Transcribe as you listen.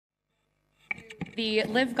The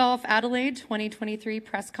LIV Golf Adelaide 2023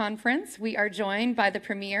 press conference. We are joined by the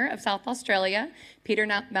Premier of South Australia, Peter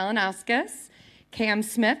Malinauskas, Cam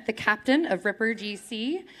Smith, the captain of Ripper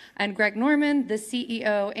GC, and Greg Norman, the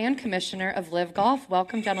CEO and Commissioner of LIV Golf.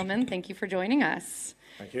 Welcome, gentlemen. Thank you for joining us.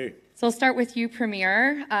 Thank you. So I'll start with you,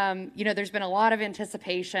 Premier. There's been a lot of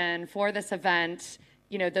anticipation for this event.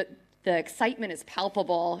 The excitement is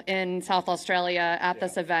palpable in South Australia at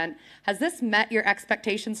this event. Has this met your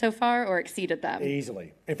expectations so far or exceeded them?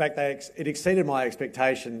 Easily. In fact, it exceeded my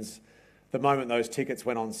expectations the moment those tickets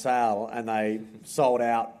went on sale and they sold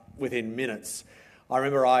out within minutes. I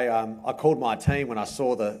remember I called my team when I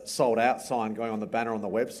saw the sold out sign going on the banner on the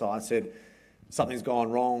website. I said, something's gone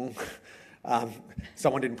wrong.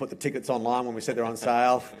 Someone didn't put the tickets online when we said they're on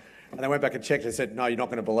sale. And they went back and checked and said, no, you're not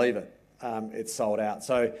going to believe it. It's sold out.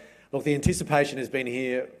 So, look, the anticipation has been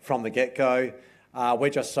here from the get-go. We're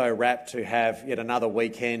just so rapt to have yet another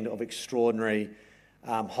weekend of extraordinary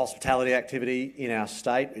hospitality activity in our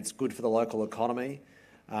state. It's good for the local economy.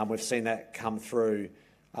 We've seen that come through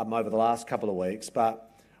over the last couple of weeks. But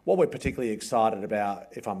what we're particularly excited about,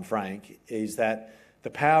 if I'm frank, is that the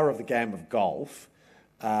power of the game of golf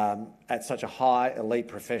at such a high elite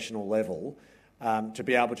professional level to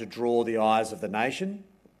be able to draw the eyes of the nation,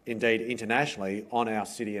 indeed internationally, on our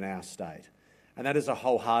city and our state. And that is a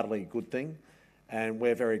wholeheartedly good thing, and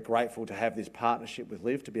we're very grateful to have this partnership with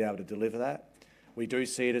LIV to be able to deliver that. We do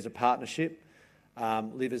see it as a partnership.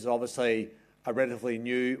 LIV is obviously a relatively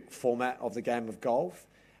new format of the game of golf,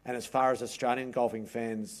 and as far as Australian golfing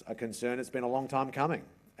fans are concerned, it's been a long time coming.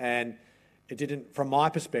 And it didn't, from my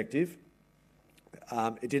perspective,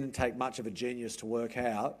 it didn't take much of a genius to work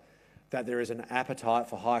out that there is an appetite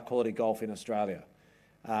for high-quality golf in Australia.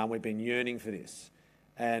 We've been yearning for this,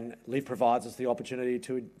 and LIV provides us the opportunity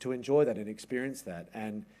to enjoy that and experience that,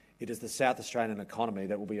 and it is the South Australian economy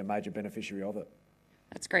that will be a major beneficiary of it.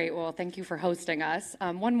 That's great. Well, thank you for hosting us.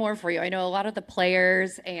 One more for you. I know a lot of the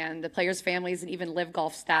players and the players' families and even LIV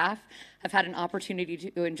Golf staff have had an opportunity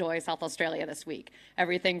to enjoy South Australia this week.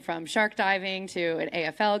 Everything from shark diving to an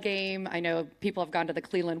AFL game. I know people have gone to the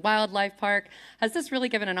Cleveland Wildlife Park. Has this really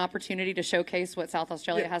given an opportunity to showcase what South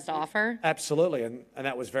Australia has to offer? Absolutely, and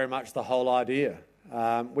that was very much the whole idea.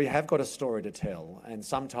 We have got a story to tell, and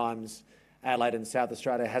sometimes Adelaide and South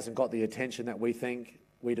Australia hasn't got the attention that we think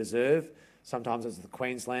we deserve. Sometimes it's the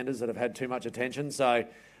Queenslanders that have had too much attention. So,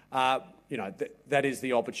 that is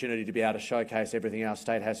the opportunity to be able to showcase everything our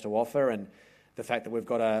state has to offer, and the fact that we've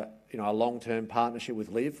got a long-term partnership with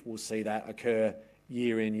LIV, we'll see that occur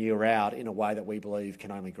year in, year out in a way that we believe can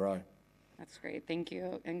only grow. That's great. Thank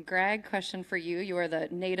you. And Greg, question for you. You are the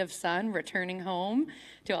native son returning home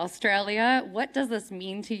to Australia. What does this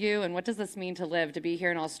mean to you, and what does this mean to LIV to be here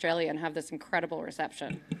in Australia and have this incredible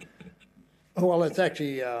reception? Well, it's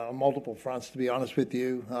actually on multiple fronts, to be honest with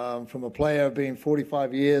you. From a player being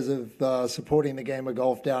 45 years of supporting the game of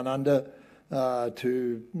golf down under,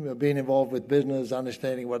 to being involved with business,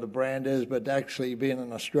 understanding what the brand is, but actually being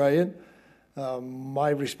an Australian. My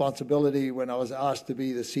responsibility when I was asked to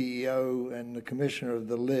be the CEO and the commissioner of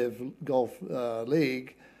the LIV Golf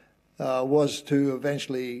League was to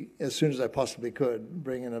eventually, as soon as I possibly could,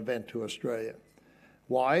 bring an event to Australia.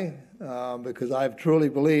 Why? Because I've truly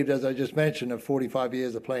believed, as I just mentioned, of 45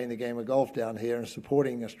 years of playing the game of golf down here and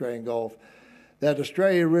supporting Australian golf, that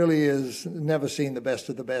Australia really has never seen the best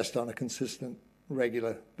of the best on a consistent,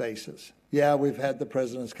 regular basis. Yeah, we've had the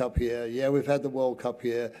President's Cup here. Yeah, we've had the World Cup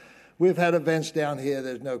here. We've had events down here,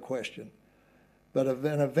 there's no question. But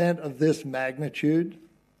an event of this magnitude,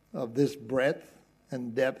 of this breadth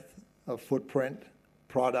and depth of footprint,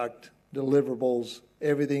 product, deliverables,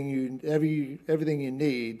 everything you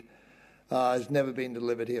need has never been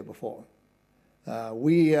delivered here before.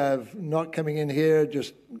 We have not coming in here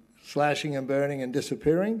just slashing and burning and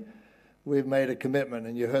disappearing. We've made a commitment,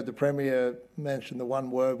 and you heard the Premier mention the one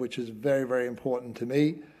word which is very, very important to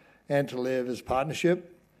me and to LIV is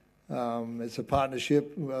partnership. It's a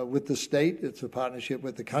partnership with the state, it's a partnership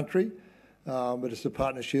with the country, but it's a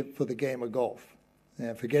partnership for the game of golf.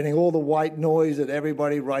 And forgetting all the white noise that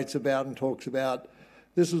everybody writes about and talks about,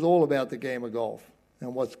 this is all about the game of golf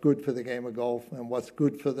and what's good for the game of golf and what's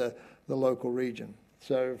good for the local region.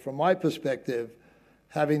 So from my perspective,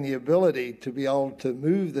 having the ability to be able to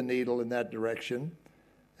move the needle in that direction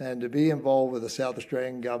and to be involved with the South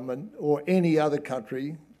Australian government or any other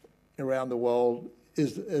country around the world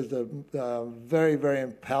is a very,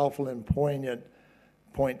 very powerful and poignant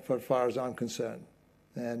point for as far as I'm concerned.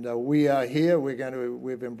 And we are here.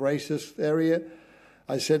 We've embraced this area.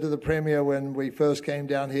 I said to the Premier when we first came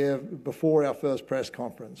down here before our first press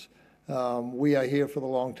conference, we are here for the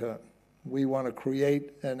long term. We want to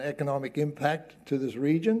create an economic impact to this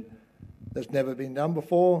region that's never been done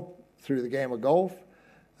before through the game of golf,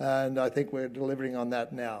 and I think we're delivering on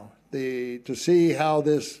that now. To see how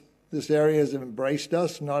this area has embraced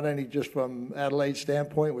us, not only just from Adelaide's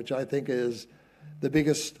standpoint, which I think is the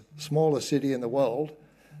biggest smaller city in the world,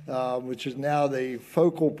 which is now the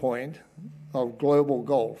focal point of global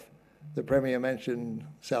golf. The Premier mentioned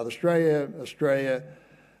South Australia,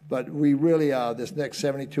 but we really are, this next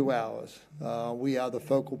 72 hours, we are the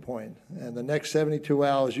focal point. And the next 72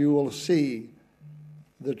 hours, you will see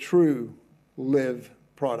the true LIV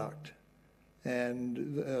product.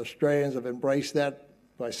 And the Australians have embraced that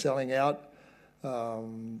by selling out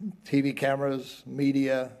TV cameras,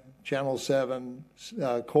 media, Channel 7,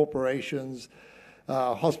 corporations,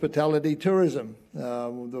 hospitality, tourism,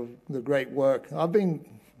 the great work. I've been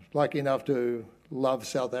lucky enough to love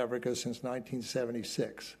South Africa since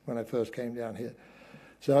 1976 when I first came down here.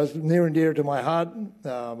 So it's near and dear to my heart.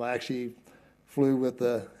 I actually flew with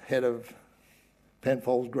the head of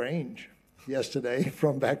Penfolds Grange yesterday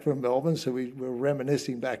back from Melbourne, so we were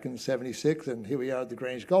reminiscing back in '76, and here we are at the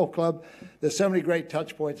Grange Golf Club. There's so many great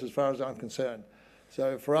touch points as far as I'm concerned.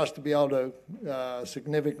 So for us to be able to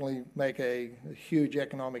significantly make a huge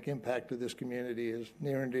economic impact to this community is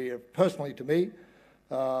near and dear personally to me,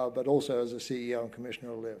 but also as a CEO and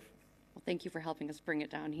Commissioner of LIV. Well, thank you for helping us bring it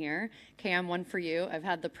down here. Cam, one for you. I've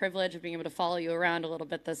had the privilege of being able to follow you around a little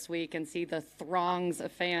bit this week and see the throngs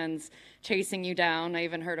of fans chasing you down. I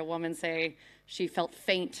even heard a woman say she felt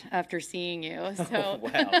faint after seeing you. So Oh,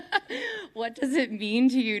 wow. what does it mean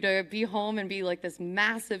to you to be home and be like this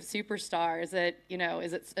massive superstar? Is it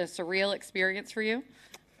a surreal experience for you?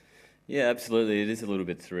 Yeah, absolutely. It is a little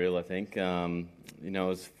bit surreal, I think. I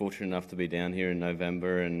was fortunate enough to be down here in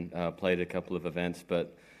November and played a couple of events,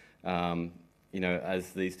 but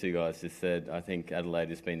as these two guys just said, I think Adelaide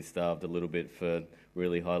has been starved a little bit for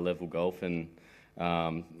really high-level golf, and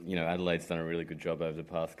Adelaide's done a really good job over the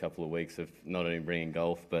past couple of weeks of not only bringing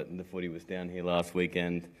golf, but the footy was down here last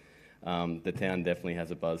weekend. The town definitely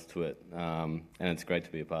has a buzz to it, and it's great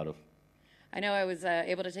to be a part of. I know I was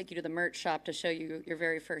able to take you to the merch shop to show you your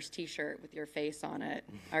very first T-shirt with your face on it.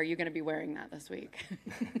 Are you going to be wearing that this week?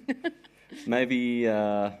 Maybe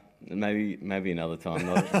another time.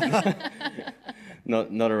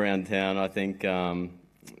 Not around town. I think.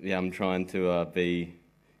 I'm trying to be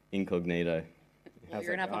incognito. Well,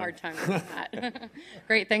 you're going to have a hard time with that.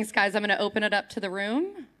 Great, thanks, guys. I'm going to open it up to the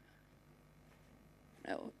room.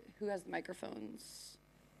 No, who has the microphones?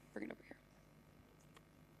 Bring it over here.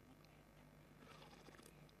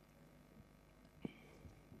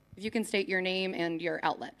 If you can state your name and your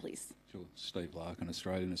outlet, please. Sure. Steve Larkin,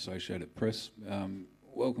 Australian Associated Press.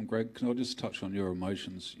 Welcome, Greg. Can I just touch on your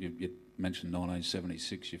emotions? You mentioned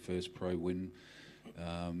 1976, your first pro win.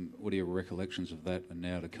 What are your recollections of that, and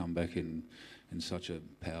now to come back in such a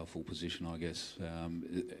powerful position, I guess?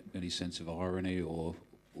 Any sense of irony or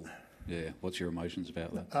what's your emotions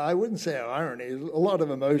about that? I wouldn't say irony. A lot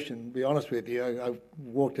of emotion, to be honest with you. I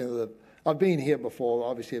walked into I've been here before.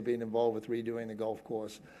 Obviously, I've been involved with redoing the golf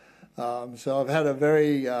course. So I've had a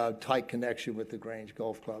very tight connection with the Grange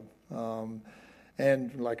Golf Club.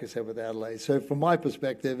 And like I said, with Adelaide. So from my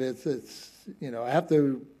perspective, it's I have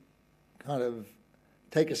to kind of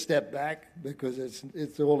take a step back because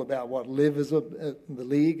it's all about what LIV is the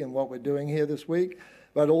league and what we're doing here this week.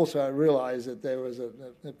 But also I realized that there was a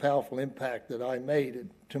powerful impact that I made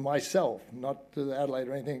to myself, not to Adelaide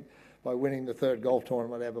or anything, by winning the third golf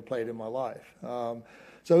tournament I ever played in my life.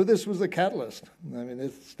 So this was the catalyst. I mean,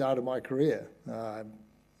 it started my career. I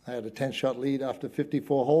had a 10-shot lead after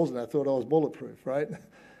 54 holes, and I thought I was bulletproof, right?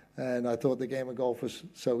 And I thought the game of golf was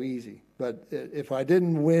so easy. But if I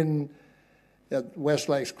didn't win at West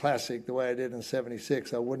Lakes Classic the way I did in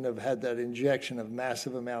 '76, I wouldn't have had that injection of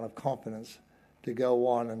massive amount of confidence to go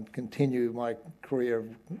on and continue my career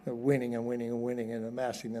of winning and winning and winning and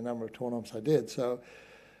amassing the number of tournaments I did. So,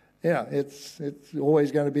 yeah, it's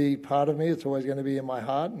always going to be part of me. It's always going to be in my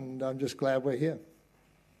heart, and I'm just glad we're here.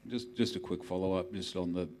 Just a quick follow-up, just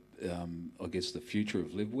on the, I guess, the future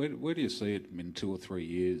of LIV. Where do you see it in 2 or 3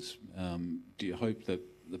 years? Do you hope that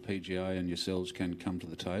the PGA and yourselves can come to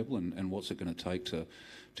the table, and what's it going to take to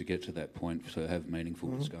get to that point to have meaningful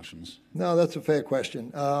discussions? No, that's a fair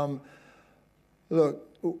question.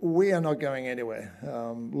 Look, we are not going anywhere.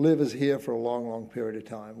 LIV is here for a long, long period of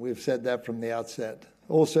time. We've said that from the outset.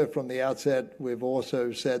 Also, from the outset, we've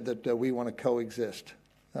also said that we want to coexist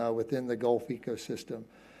within the golf ecosystem.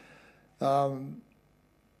 From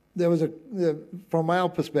our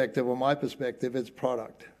perspective, or my perspective, it's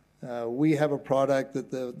product. We have a product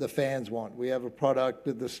that the fans want. We have a product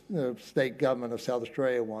that the state government of South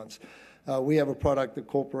Australia wants. We have a product that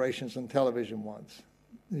corporations and television wants.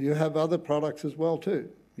 You have other products as well too.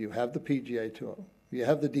 You have the PGA Tour. You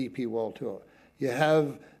have the DP World Tour. You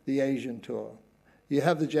have the Asian Tour. You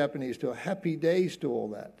have the Japanese Tour. Happy days to all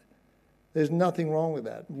that. There's nothing wrong with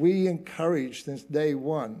that. We encourage since day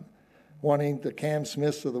one, wanting the Cam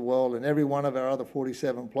Smiths of the world and every one of our other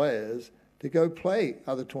 47 players to go play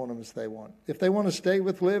other tournaments they want. If they want to stay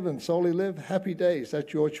with LIV and solely LIV, happy days.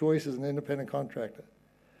 That's your choice as an independent contractor.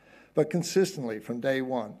 But consistently from day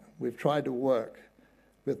one, we've tried to work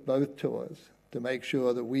with both tours to make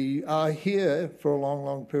sure that we are here for a long,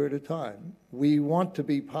 long period of time. We want to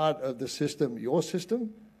be part of the system, your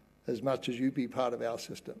system, as much as you be part of our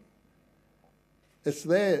system. It's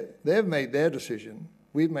they've made their decision.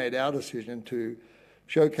 We've made our decision to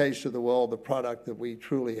showcase to the world the product that we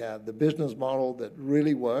truly have, the business model that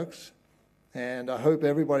really works. And I hope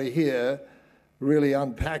everybody here really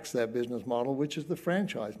unpacks that business model, which is the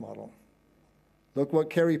franchise model. Look what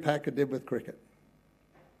Kerry Packer did with cricket.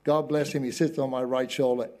 God bless him, he sits on my right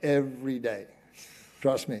shoulder every day.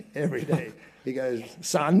 Trust me, every day. He goes,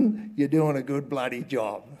 son, you're doing a good bloody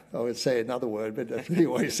job. I would say another word, but that's what he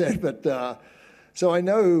always said. But, so I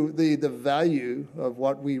know the value of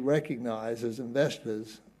what we recognize as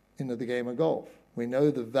investors into the game of golf. We know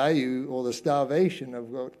the value or the starvation of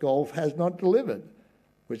what golf has not delivered,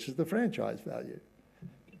 which is the franchise value.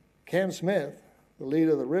 Cam Smith, the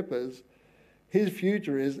leader of the Rippers, his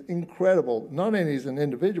future is incredible. Not only as an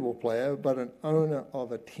individual player, but an owner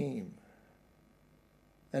of a team.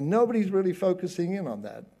 And nobody's really focusing in on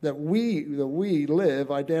that. That we LIV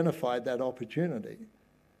identified that opportunity.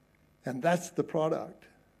 And that's the product.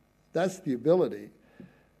 That's the ability.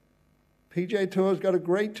 PGA Tour's got a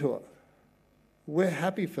great tour. We're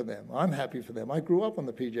happy for them. I'm happy for them. I grew up on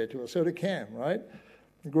the PGA Tour, so did Cam, right?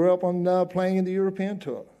 I grew up on playing in the European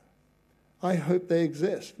Tour. I hope they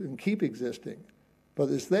exist and keep existing, but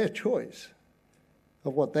it's their choice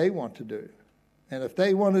of what they want to do. And if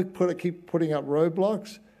they want to keep putting up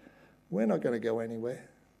roadblocks, we're not going to go anywhere.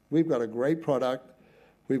 We've got a great product.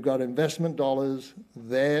 We've got investment dollars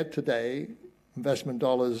there today, investment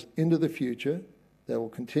dollars into the future that will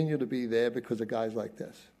continue to be there because of guys like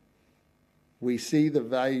this. We see the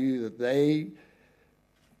value that they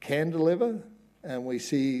can deliver, and we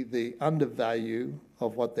see the undervalue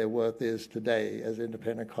of what their worth is today as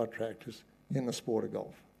independent contractors in the sport of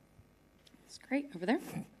golf. That's great. Over there.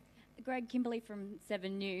 Greg, Kimberly from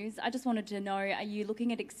 7 News. I just wanted to know, are you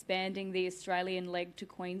looking at expanding the Australian leg to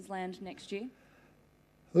Queensland next year?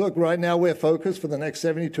 Look, right now we're focused for the next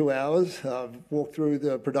 72 hours. I've walked through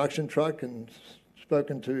the production truck and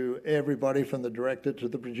spoken to everybody from the director to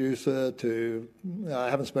the producer to, I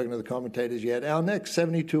haven't spoken to the commentators yet. Our next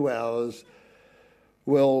 72 hours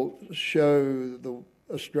will show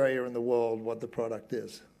Australia and the world what the product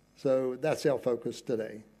is. So that's our focus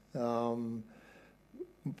today.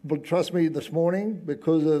 But trust me, this morning,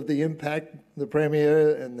 because of the impact the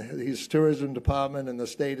Premier and his tourism department and the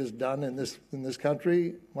state has done in this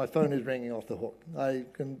country, my phone is ringing off the hook.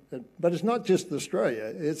 But it's not just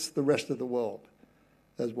Australia, it's the rest of the world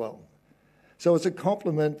as well. So it's a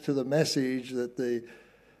compliment to the message that the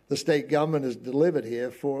state government has delivered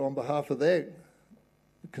here on behalf of their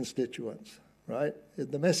constituents, right?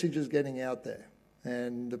 The message is getting out there.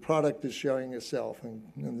 And the product is showing itself,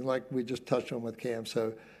 and like we just touched on with Cam.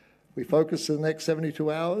 So we focus the next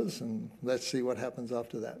 72 hours, and let's see what happens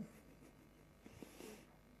after that.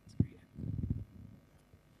 I'm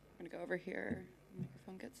going to go over here. The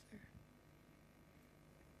microphone gets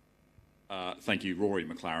there. Thank you. Rory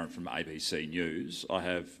McLaren from ABC News. I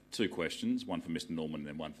have 2 questions, one for Mr. Norman and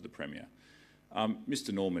then one for the Premier.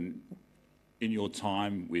 Mr. Norman, in your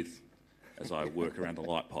time with, as I work around the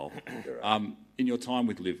light pole, in your time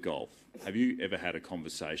with LIV Golf, have you ever had a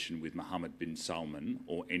conversation with Mohammed bin Salman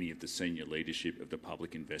or any of the senior leadership of the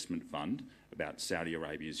Public Investment Fund about Saudi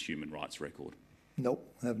Arabia's human rights record?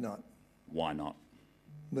 Nope, have not. Why not?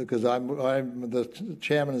 Because I'm the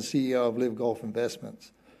chairman and CEO of LIV Golf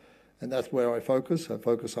Investments, and that's where I focus. I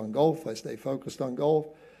focus on golf. I stay focused on golf.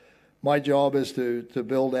 My job is to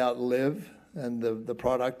build out LIV and the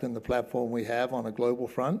product and the platform we have on a global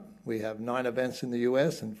front. We have 9 events in the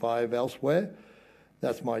US and 5 elsewhere.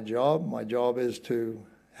 That's my job. My job is to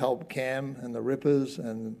help Cam and the Rippers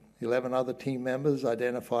and 11 other team members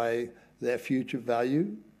identify their future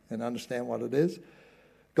value and understand what it is.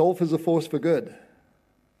 Golf is a force for good.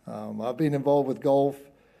 I've been involved with golf,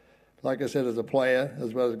 like I said, as a player,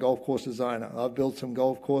 as well as a golf course designer. I've built some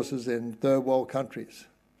golf courses in third world countries.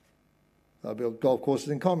 I've built golf courses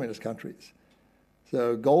in communist countries.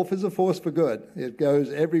 So golf is a force for good. It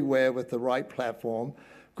goes everywhere with the right platform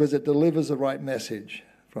because it delivers the right message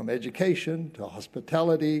from education to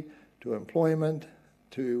hospitality to employment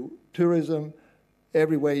to tourism.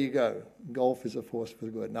 Everywhere you go, golf is a force for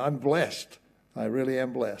good. And I'm blessed, I really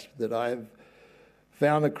am blessed, that I've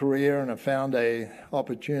found a career and I've found a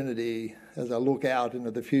opportunity as I look out into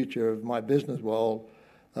the future of my business world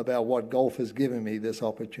about what golf has given me this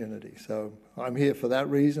opportunity. So I'm here for that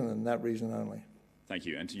reason and that reason only. Thank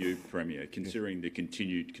you. And to you, Premier, considering the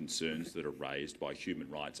continued concerns that are raised by human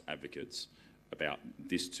rights advocates about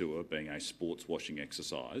this tour being a sports washing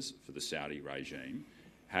exercise for the Saudi regime,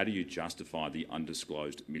 how do you justify the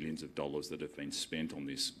undisclosed millions of dollars that have been spent on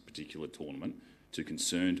this particular tournament to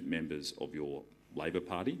concerned members of your Labor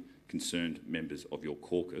Party, concerned members of your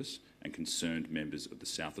caucus, and concerned members of the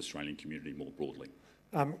South Australian community more broadly?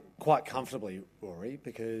 Quite comfortably, Rory,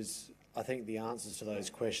 because I think the answers to those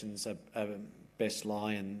questions are best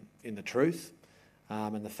lie in the truth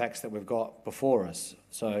and the facts that we've got before us.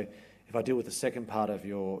 So if I deal with the second part of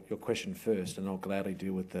your question first, and I'll gladly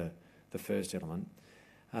deal with the first element.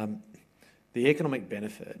 The economic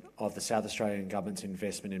benefit of the South Australian Government's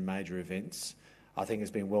investment in major events, I think,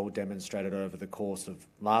 has been well demonstrated over the course of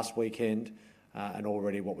last weekend and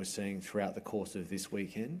already what we're seeing throughout the course of this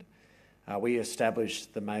weekend. We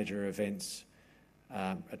established the Major Events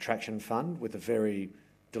Attraction Fund with a very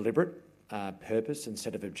deliberate purpose and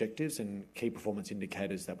set of objectives and key performance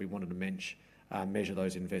indicators that we wanted to measure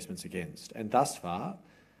those investments against. And thus far,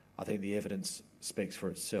 I think the evidence speaks for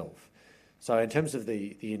itself. So in terms of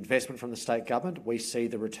the investment from the state government, we see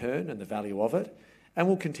the return and the value of it, and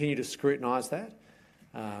we'll continue to scrutinise that.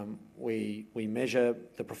 We measure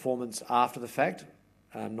the performance after the fact,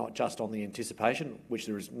 not just on the anticipation, which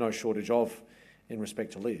there is no shortage of in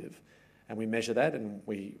respect to LIV, and we measure that, and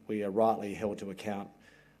we are rightly held to account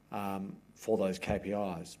for those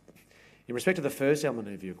KPIs. In respect to the first element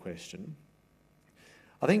of your question,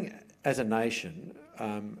 I think as a nation,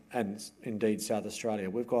 and indeed South Australia,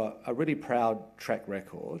 we've got a really proud track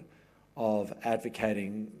record of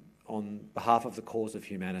advocating on behalf of the cause of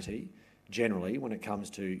humanity generally when it comes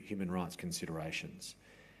to human rights considerations.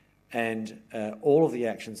 And all of the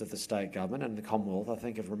actions of the state government and the Commonwealth, I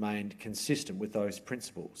think, have remained consistent with those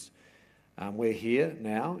principles. We're here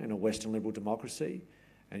now in a Western liberal democracy,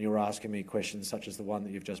 and you're asking me questions such as the one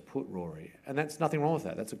that you've just put, Rory. And that's nothing wrong with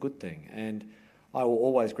that. That's a good thing. And I will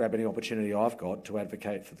always grab any opportunity I've got to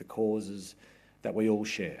advocate for the causes that we all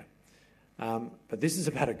share. But this is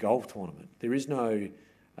about a golf tournament. There is no...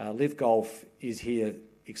 LIV Golf is here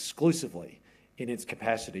exclusively in its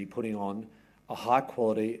capacity putting on a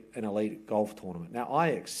high-quality and elite golf tournament. Now, I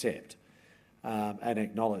accept and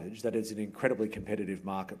acknowledge that it's an incredibly competitive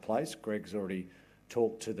marketplace. Greg's already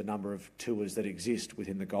talked to the number of tours that exist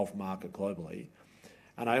within the golf market globally.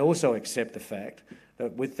 And I also accept the fact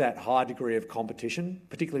that with that high degree of competition,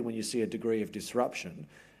 particularly when you see a degree of disruption,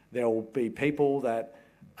 there will be people that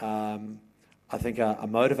I think are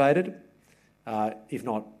motivated, if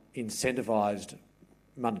not incentivised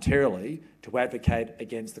monetarily, to advocate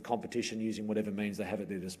against the competition using whatever means they have at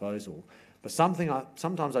their disposal. But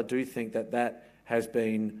sometimes I do think that has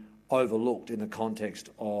been overlooked in the context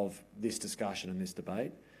of this discussion and this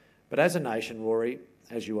debate. But as a nation, Rory,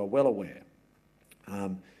 as you are well aware,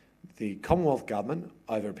 the Commonwealth Government,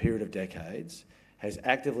 over a period of decades, has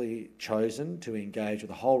actively chosen to engage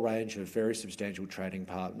with a whole range of very substantial trading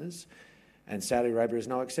partners, and Saudi Arabia is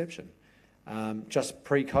no exception. Just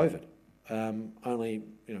pre-COVID, only,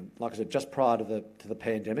 like I said, just prior to the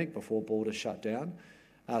pandemic, before borders shut down,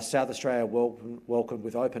 South Australia welcomed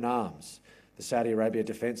with open arms the Saudi Arabia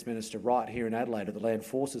Defence Minister right here in Adelaide at the Land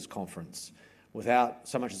Forces Conference, without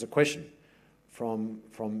so much as a question from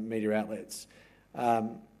media outlets.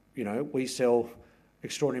 We sell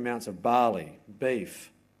extraordinary amounts of barley,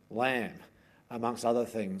 beef, lamb, amongst other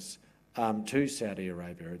things, to Saudi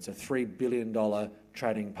Arabia. It's a $3 billion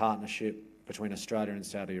trading partnership between Australia and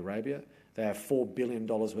Saudi Arabia. They have $4 billion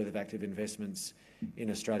worth of active investments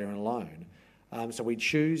in Australia alone. So we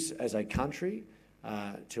choose as a country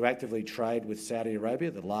to actively trade with Saudi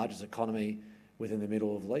Arabia, the largest economy within the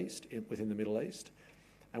Middle East.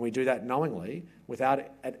 And we do that knowingly, without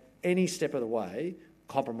at any step of the way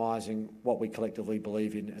compromising what we collectively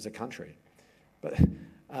believe in as a country. But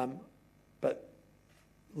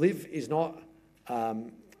LIV is not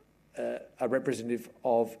a representative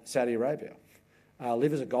of Saudi Arabia.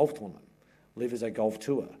 LIV is a golf tournament. LIV is a golf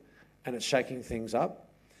tour, and it's shaking things up,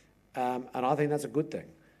 and I think that's a good thing.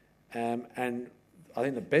 And I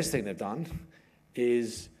think the best thing they've done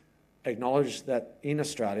is acknowledge that in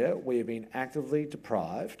Australia we have been actively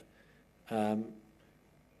deprived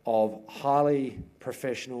of highly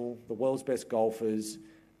professional, the world's best golfers,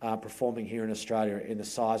 performing here in Australia in the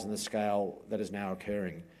size and the scale that is now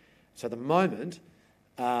occurring. So at the moment,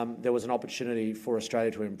 there was an opportunity for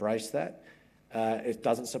Australia to embrace that. It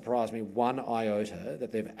doesn't surprise me one iota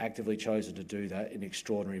that they've actively chosen to do that in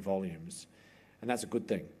extraordinary volumes. And that's a good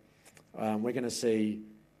thing. We're going to see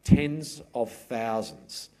tens of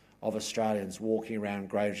thousands of Australians walking around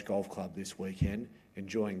Great Ridge Golf Club this weekend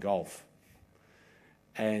enjoying golf.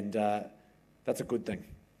 And that's a good thing,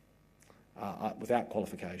 without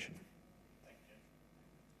qualification.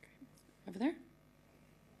 Over there.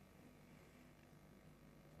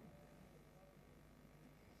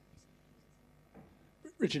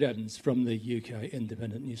 Richard Adams from the UK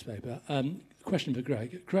Independent newspaper. Question for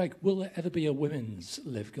Greg. Greg, will there ever be a women's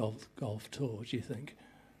LIV golf tour, do you think?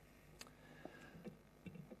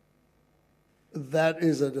 That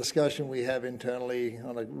is a discussion we have internally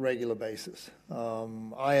on a regular basis.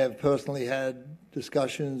 I have personally had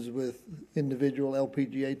discussions with individual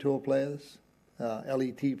LPGA Tour players,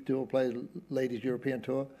 LET Tour players, Ladies European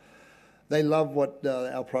Tour. They love what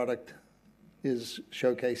our product is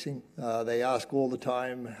showcasing. They ask all the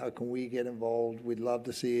time, how can we get involved? We'd love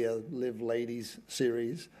to see a LIV Ladies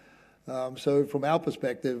series. So from our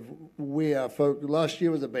perspective, we are focused. Last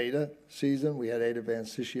year was a beta season. We had 8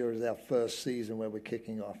 events. This year is our first season where we're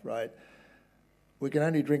kicking off, right? We can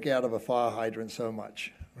only drink out of a fire hydrant so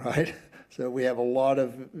much, right? So we have a lot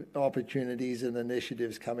of opportunities and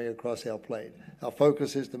initiatives coming across our plate. Our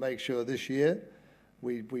focus is to make sure this year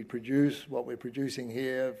we produce what we're producing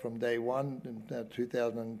here from day one in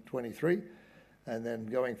 2023. And then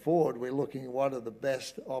going forward, we're looking at what are the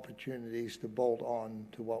best opportunities to bolt on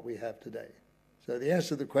to what we have today. So the answer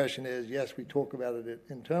to the question is, yes, we talk about it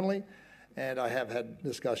internally, and I have had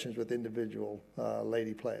discussions with individual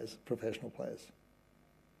lady players, professional players.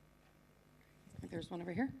 I think there's one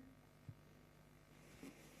over here.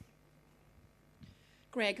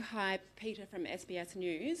 Greg, hi, Peter from SBS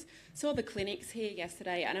News. Saw the clinics here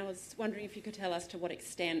yesterday, and I was wondering if you could tell us to what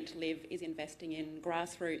extent LIV is investing in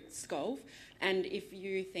grassroots golf, and if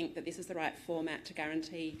you think that this is the right format to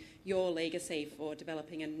guarantee your legacy for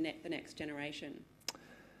developing the next generation.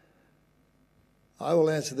 I will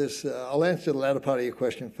answer this. I'll answer the latter part of your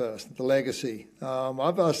question first, the legacy. I've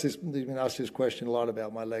been asked this question a lot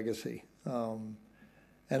about my legacy. And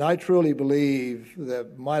I truly believe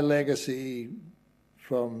that my legacy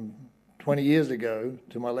from 20 years ago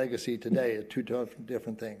to my legacy today are two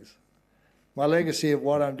different things. My legacy of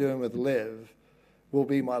what I'm doing with LIV will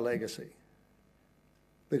be my legacy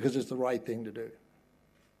because it's the right thing to do.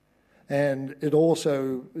 And it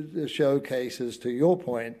also showcases, to your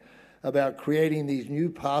point, about creating these new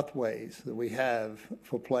pathways that we have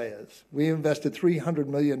for players. We invested $300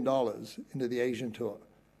 million into the Asian Tour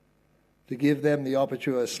to give them the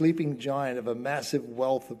opportunity, a sleeping giant of a massive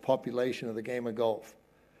wealth of population of the game of golf.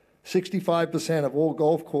 65% of all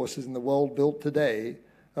golf courses in the world built today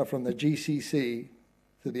are from the GCC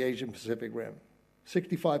to the Asian Pacific Rim.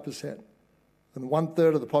 65%. And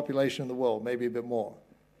 1/3 of the population in the world, maybe a bit more,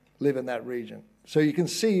 live in that region. So you can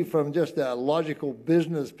see from just a logical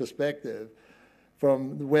business perspective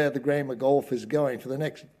from where the game of golf is going for the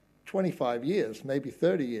next 25 years, maybe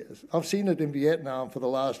 30 years. I've seen it in Vietnam for the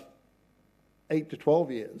last 8 to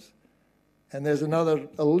 12 years. And there's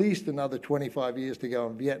at least another 25 years to go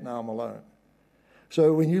in Vietnam alone.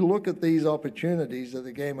 So when you look at these opportunities that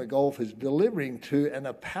the game of golf is delivering to and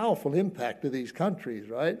a powerful impact to these countries,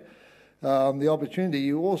 right? The opportunity,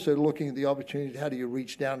 you're also looking at the opportunity, how do you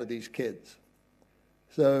reach down to these kids?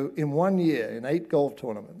 So in 1 year, in 8 golf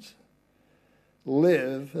tournaments,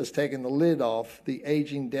 LIV has taken the lid off the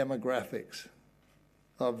aging demographics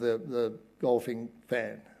of the golfing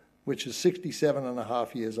fan, which is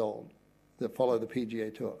 67.5 years old, that follow the PGA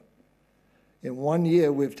Tour. In 1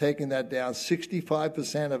 year, we've taken that down.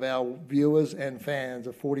 65% of our viewers and fans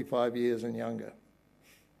are 45 years and younger.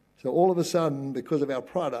 So all of a sudden, because of our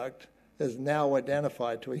product, is now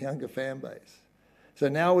identified to a younger fan base. So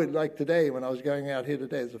now, like today, when I was going out here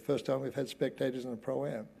today, it's the first time we've had spectators in a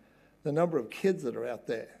Pro-Am. The number of kids that are out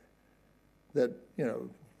there that, you know,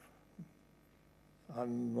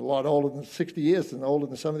 I'm a lot older than 60 years and older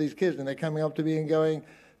than some of these kids, and they're coming up to me and going,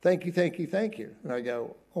 thank you, thank you, thank you. And I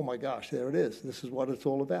go, oh my gosh, there it is. This is what it's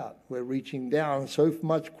all about. We're reaching down so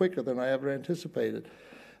much quicker than I ever anticipated.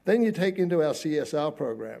 Then you take into our CSR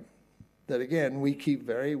program that, again, we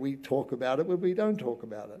talk about it, but we don't talk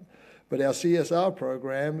about it. But our CSR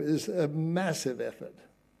program is a massive effort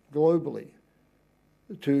globally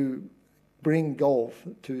to bring golf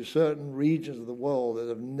to certain regions of the world that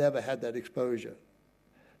have never had that exposure.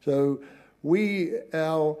 So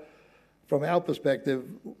our from our perspective,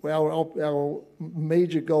 our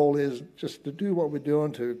major goal is just to do what we're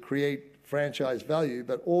doing to create franchise value,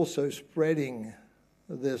 but also spreading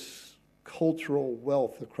this cultural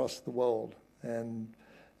wealth across the world. And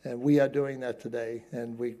we are doing that today,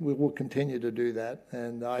 and we will continue to do that.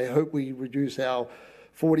 And I hope we reduce our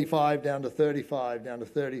 45 down to 35, down to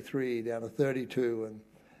 33, down to 32,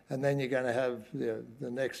 and then you're going to have the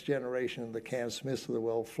next generation of the Cam Smiths of the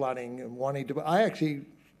world flooding and wanting to. I actually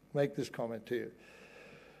make this comment to you.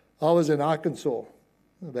 I was in Arkansas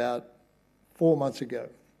about 4 months ago,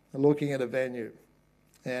 looking at a venue,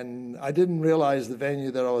 and I didn't realize the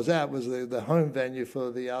venue that I was at was the home venue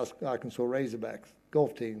for the Arkansas Razorbacks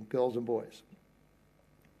golf team, girls and boys.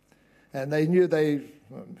 And they knew they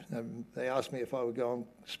asked me if I would go and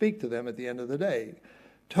speak to them at the end of the day,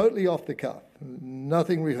 totally off the cuff,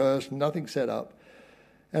 nothing rehearsed, nothing set up.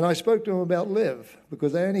 And I spoke to them about LIV,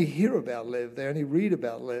 because they only hear about LIV, they only read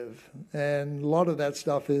about LIV, and a lot of that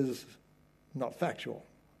stuff is not factual.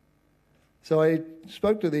 So I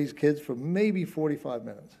spoke to these kids for maybe 45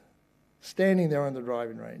 minutes, standing there on the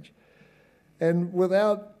driving range. And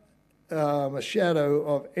without a shadow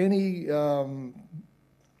of any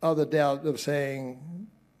other doubt of saying,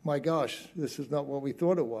 my gosh, this is not what we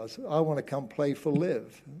thought it was. I want to come play for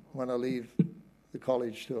LIV when I leave the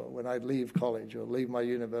college tour, when I leave college or leave my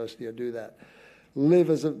university or do that. LIV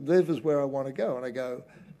is where I want to go. And I go,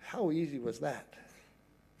 how easy was that,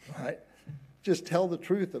 right? Just tell the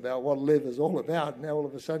truth about what LIV is all about. Now all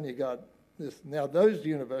of a sudden you got this. Now those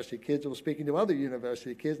university kids are speaking to other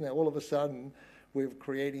university kids. Now all of a sudden we're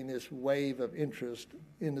creating this wave of interest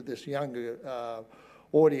into this younger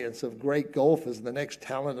audience of great golfers, the next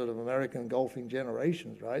talent of American golfing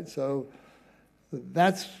generations, right? So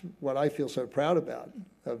that's what I feel so proud about,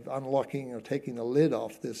 of unlocking or taking the lid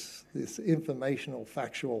off this informational,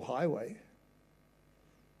 factual highway.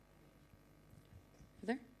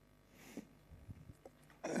 There.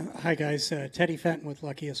 Hi, guys. Teddy Fenton with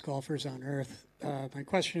Luckiest Golfers on Earth. My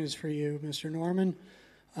question is for you, Mr. Norman.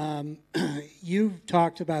 You've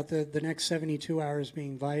talked about the next 72 hours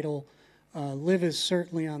being vital. LIV is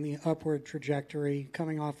certainly on the upward trajectory,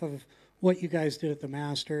 coming off of what you guys did at the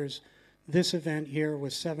Masters. This event here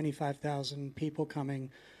was 75,000 people coming.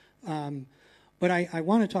 But I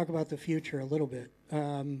want to talk about the future a little bit.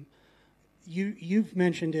 You've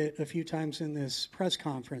mentioned it a few times in this press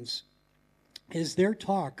conference. Is there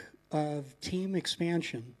talk of team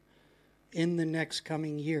expansion in the next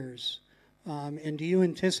coming years? And do you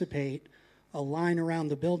anticipate a line around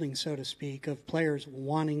the building, so to speak, of players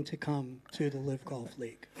wanting to come to the LIV Golf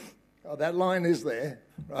League? Oh, that line is there,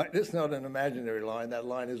 right? It's not an imaginary line. That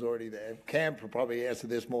line is already there. Cam will probably answer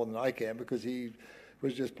this more than I can because he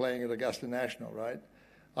was just playing at Augusta National, right?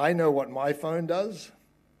 I know what my phone does,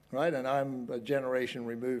 right? And I'm a generation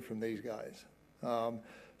removed from these guys.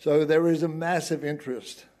 So there is a massive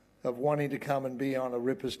interest of wanting to come and be on a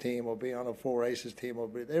Rippers team or be on a Four Aces team.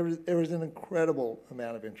 There is an incredible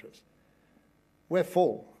amount of interest. We're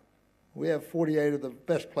full. We have 48 of the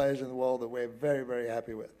best players in the world that we're very, very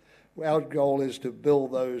happy with. Our goal is to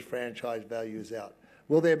build those franchise values out.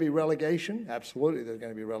 Will there be relegation? Absolutely, there's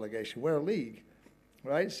going to be relegation. We're a league,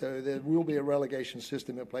 right? So there will be a relegation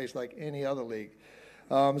system in place like any other league.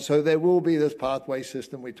 So there will be this pathway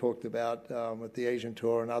system we talked about with the Asian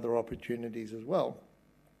Tour and other opportunities as well.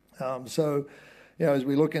 So, as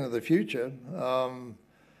we look into the future,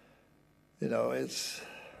 it's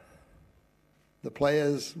the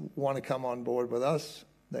players want to come on board with us.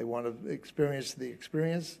 They want to experience the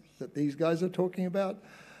experience that these guys are talking about.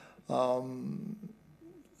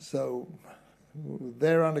 So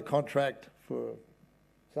they're under contract for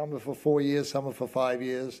some are for 4 years, some are for 5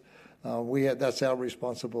 years. That's our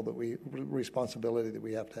responsibility that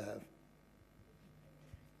we have to have.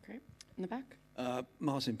 Great. In the back.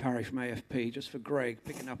 Martin Parry from AFP. Just for Greg,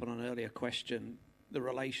 picking up on an earlier question, the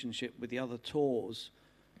relationship with the other tours.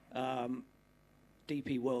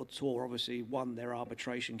 DP World Tour obviously won their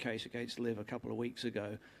arbitration case against LIV a couple of weeks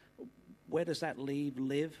ago. Where does that leave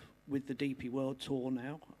LIV with the DP World Tour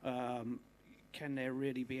now? Can there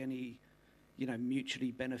really be any,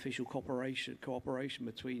 mutually beneficial cooperation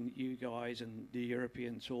between you guys and the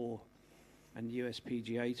European Tour and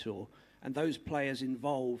USPGA Tour? And those players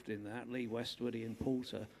involved in that, Lee Westwood and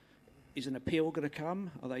Poulter, is an appeal going to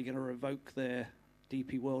come? Are they going to revoke their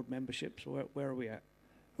DP World memberships? Where are we at?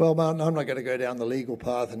 Well, Martin, I'm not going to go down the legal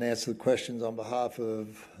path and answer the questions on behalf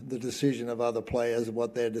of the decision of other players and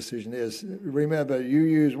what their decision is. Remember, you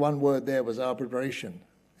used one word there, was arbitration.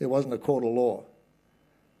 It wasn't a court of law,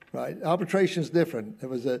 right? Arbitration is different. It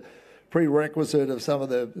was a prerequisite of some of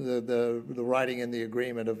the writing in the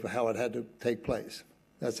agreement of how it had to take place.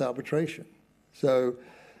 That's arbitration. So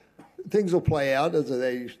things will play out as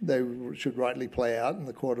they should rightly play out in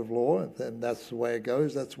the court of law, and that's the way it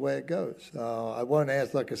goes. That's the way it goes. I won't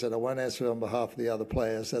answer, like I said, I won't answer on behalf of the other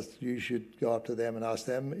players. You should go up to them and ask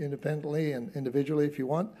them independently and individually if you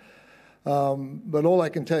want. But all I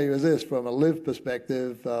can tell you is this: from a LIV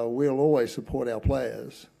perspective, we'll always support our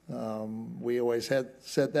players. We always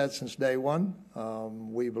said that since day one.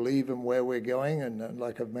 We believe in where we're going, and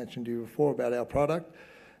like I've mentioned to you before about our product.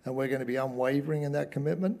 And we're going to be unwavering in that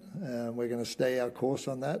commitment, and we're going to stay our course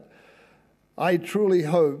on that. I truly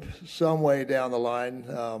hope some way down the line,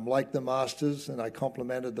 like the Masters, and I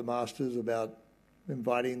complimented the Masters about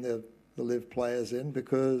inviting the LIV players in,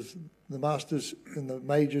 because the Masters and the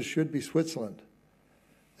majors should be Switzerland.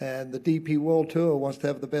 And the DP World Tour wants to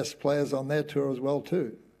have the best players on their tour as well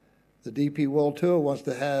too. The DP World Tour wants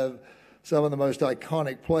to have some of the most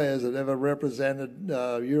iconic players that ever represented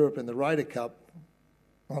Europe in the Ryder Cup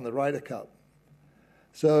on the Ryder Cup.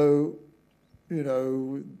 So, you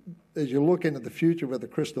know, as you look into the future with a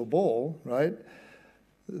crystal ball, right,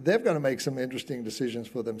 they've got to make some interesting decisions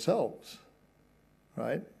for themselves,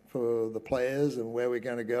 right, for the players and where we're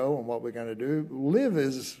going to go and what we're going to do. LIV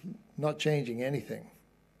is not changing anything.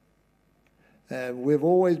 And we've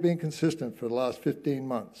always been consistent for the last 15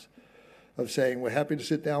 months of saying we're happy to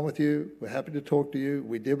sit down with you, we're happy to talk to you.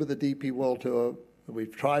 We did with the DP World Tour.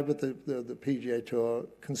 We've tried with the PGA Tour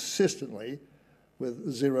consistently with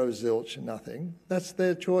zero, zilch, nothing. That's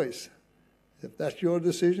their choice. If that's your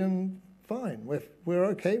decision, fine. We're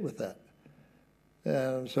okay with that.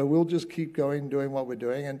 So we'll just keep going, doing what we're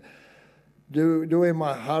doing, and doing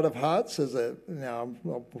my heart of hearts as now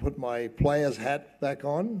I'll put my player's hat back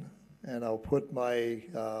on, and I'll put my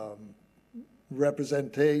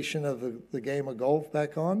representation of the game of golf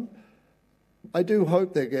back on. I do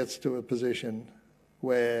hope that gets to a position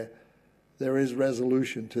where there is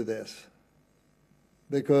resolution to this,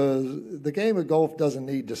 because the game of golf doesn't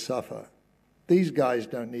need to suffer. These guys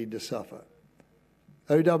don't need to suffer.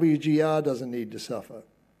 OWGR doesn't need to suffer.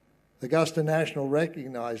 Augusta National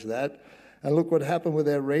recognized that, and look what happened with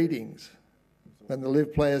their ratings when the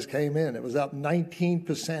LIV players came in. It was up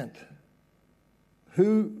 19%.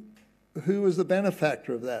 Who was the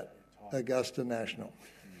benefactor of that? Augusta National,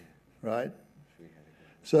 right?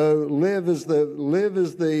 So LIV is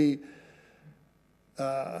the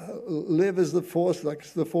force, like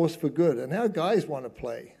the force for good. And our guys want to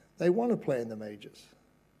play. They want to play in the majors.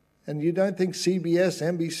 And you don't think CBS,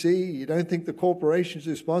 NBC, you don't think the corporations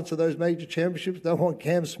who sponsor those major championships don't want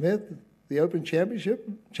Cam Smith, the Open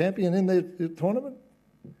champion in the tournament?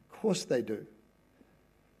 Of course they do.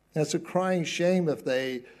 And it's a crying shame if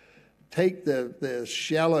they take the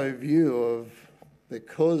shallow view of,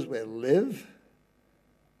 because we're LIV,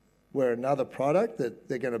 we're another product, that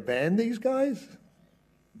they're going to ban these guys?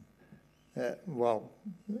 Well,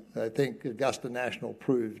 I think Augusta National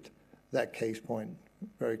proved that case point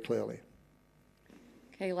very clearly.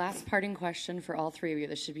 Okay, last parting question for all three of you.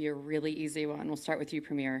 This should be a really easy one. We'll start with you,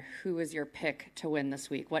 Premier. Who is your pick to win this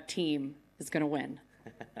week? What team is going to win?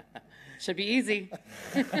 Should be easy.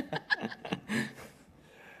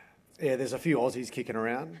 Yeah, there's a few Aussies kicking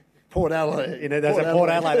around. Port Adelaide. You know, there's Port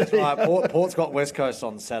Adelaide. That's right. Port's got West Coast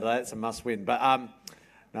on Saturday. It's a must-win. But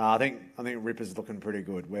no, I think Ripper's looking pretty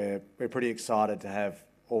good. We're pretty excited to have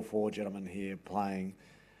all four gentlemen here playing.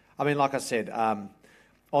 I mean, like I said,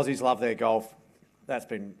 Aussies love their golf. I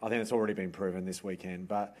think it's already been proven this weekend.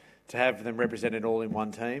 But to have them represented all in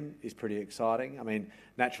one team is pretty exciting. I mean,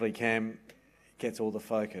 naturally Cam gets all the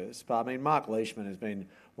focus. But I mean, Mark Leishman has been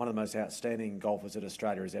one of the most outstanding golfers that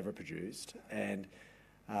Australia has ever produced. And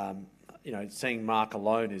you know, seeing Mark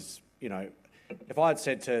alone is, you know, if I had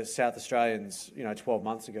said to South Australians, you know, 12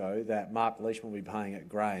 months ago that Mark Leishman would be playing at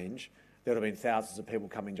Grange, there would have been thousands of people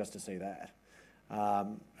coming just to see that.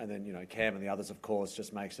 And then, you know, Cam and the others, of course,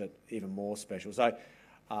 just makes it even more special. So,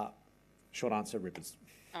 short answer, Rippers.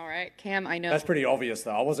 All right, Cam, I know. That's pretty obvious,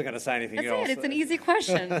 though. I wasn't going to say anything else. That's it. It's an easy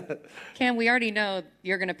question. Cam, we already know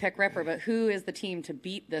you're going to pick Ripper, but who is the team to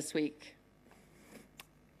beat this week?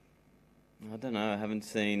 I don't know. I haven't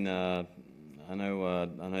seen. I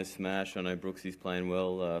know Smash. I know Brooksy's playing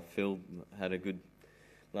well. Phil had a good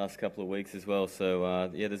last couple of weeks as well. So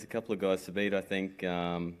yeah, there's a couple of guys to beat. I think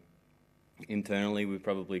internally we're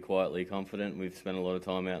probably quietly confident. We've spent a lot of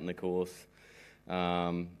time out in the course.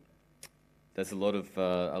 There's a lot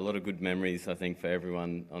of good memories, I think, for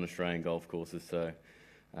everyone on Australian golf courses. So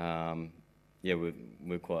yeah,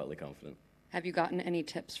 we're quietly confident. Have you gotten any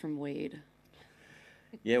tips from Wade?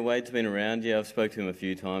 Yeah, Wade's been around. Yeah, I've spoke to him a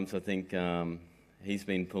few times. I think he's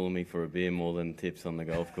been pulling me for a beer more than tips on the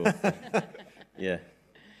golf course. Yeah.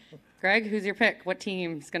 Greg, who's your pick? What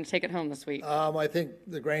team's going to take it home this week? I think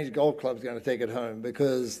the Grange Golf Club is going to take it home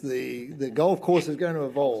because the golf course is going to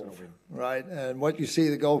evolve, right? And what you see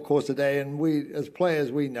the golf course today, and we as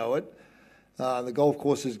players, we know it, the golf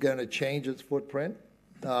course is going to change its footprint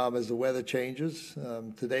as the weather changes.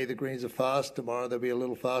 Today the greens are fast, tomorrow they'll be a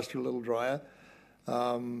little faster, a little drier.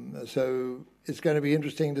 So it's going to be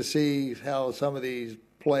interesting to see how some of these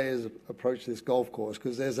players approach this golf course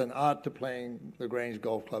because there's an art to playing the Grange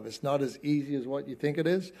Golf Club. It's not as easy as what you think it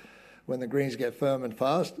is when the greens get firm and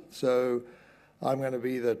fast. So I'm going to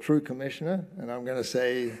be the true commissioner, and I'm going to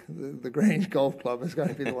say the Grange Golf Club is going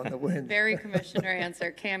to be the one that wins. Very commissioner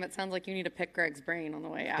answer. Cam, it sounds like you need to pick Greg's brain on the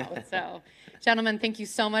way out. So, gentlemen, thank you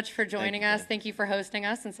so much for joining us. Thank you for hosting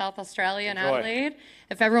us in South Australia and Adelaide.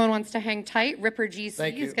 If everyone wants to hang tight, Ripper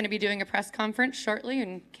GC is going to be doing a press conference shortly,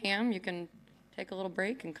 and Cam, you can take a little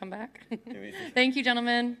break and come back. Thank you,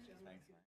 gentlemen.